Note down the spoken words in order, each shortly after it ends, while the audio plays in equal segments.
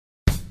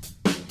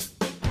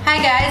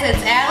Hi guys,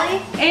 it's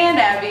Allie and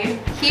Abby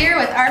here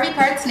with RV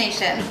Parts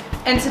Nation.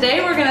 And today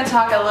we're going to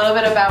talk a little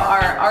bit about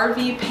our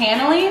RV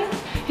paneling.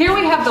 Here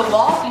we have the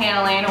wall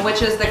paneling,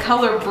 which is the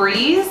color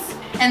Breeze.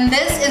 And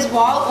this is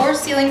wall or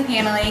ceiling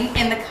paneling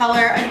in the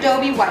color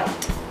Adobe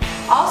White.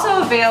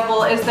 Also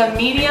available is the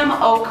medium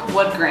oak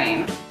wood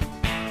grain.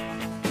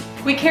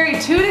 We carry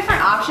two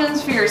different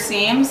options for your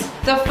seams.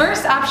 The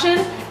first option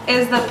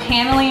is the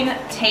paneling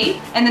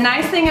tape. And the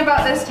nice thing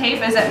about this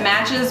tape is it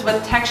matches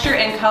with texture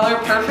and color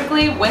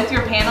perfectly with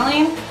your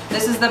paneling.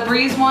 This is the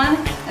Breeze one,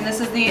 and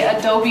this is the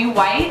Adobe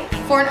White.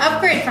 For an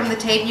upgrade from the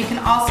tape, you can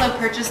also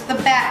purchase the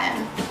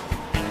batten.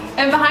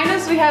 And behind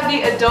us we have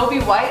the Adobe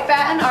White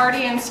batten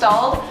already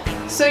installed,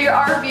 so your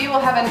RV will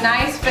have a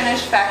nice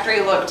finished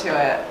factory look to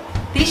it.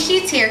 These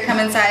sheets here come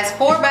in size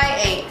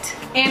 4x8.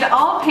 And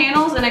all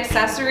panels and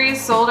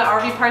accessories sold at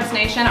RV Parts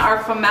Nation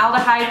are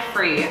formaldehyde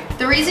free.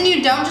 The reason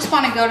you don't just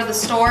want to go to the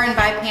store and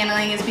buy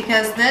paneling is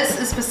because this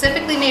is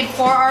specifically made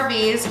for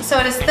RVs, so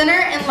it is thinner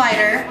and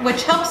lighter,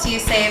 which helps you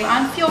save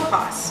on fuel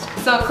cost.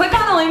 So click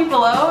on the link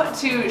below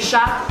to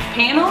shop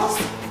panels,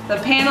 the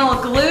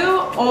panel glue,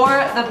 or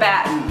the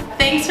batten.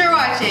 Thanks for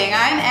watching.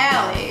 I'm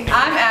Allie.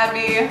 I'm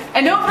Abby.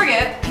 And don't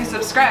forget to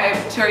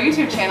subscribe to our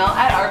YouTube channel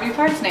at RV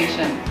Parts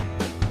Nation.